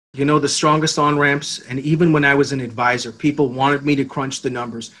You know, the strongest on-ramps, and even when I was an advisor, people wanted me to crunch the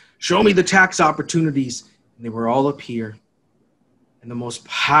numbers, show me the tax opportunities, and they were all up here, and the most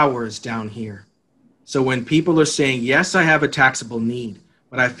power is down here. So when people are saying, yes, I have a taxable need,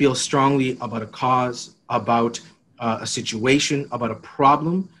 but I feel strongly about a cause, about a situation, about a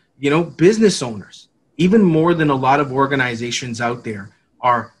problem, you know, business owners, even more than a lot of organizations out there,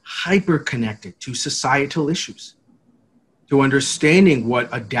 are hyper connected to societal issues, to understanding what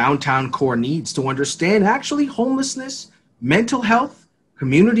a downtown core needs, to understand actually homelessness, mental health,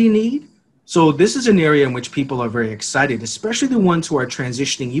 community need. So this is an area in which people are very excited, especially the ones who are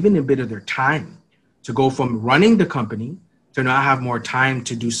transitioning even a bit of their time to go from running the company to now have more time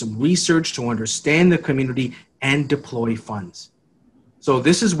to do some research, to understand the community and deploy funds. So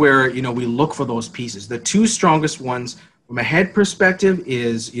this is where, you know, we look for those pieces. The two strongest ones from a head perspective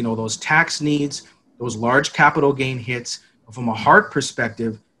is, you know, those tax needs, those large capital gain hits. But from a heart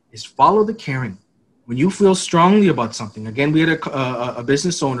perspective is follow the caring. When you feel strongly about something, again, we had a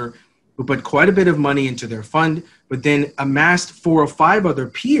business owner who put quite a bit of money into their fund, but then amassed 4 or 5 other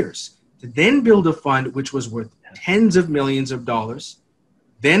peers to then build a fund which was worth tens of millions of dollars.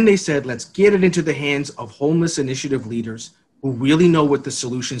 Then they said, let's get it into the hands of homeless initiative leaders who really know what the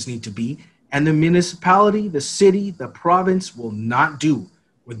solutions need to be. And the municipality, the city, the province will not do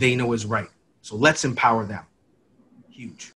what they know is right. So let's empower them. Huge.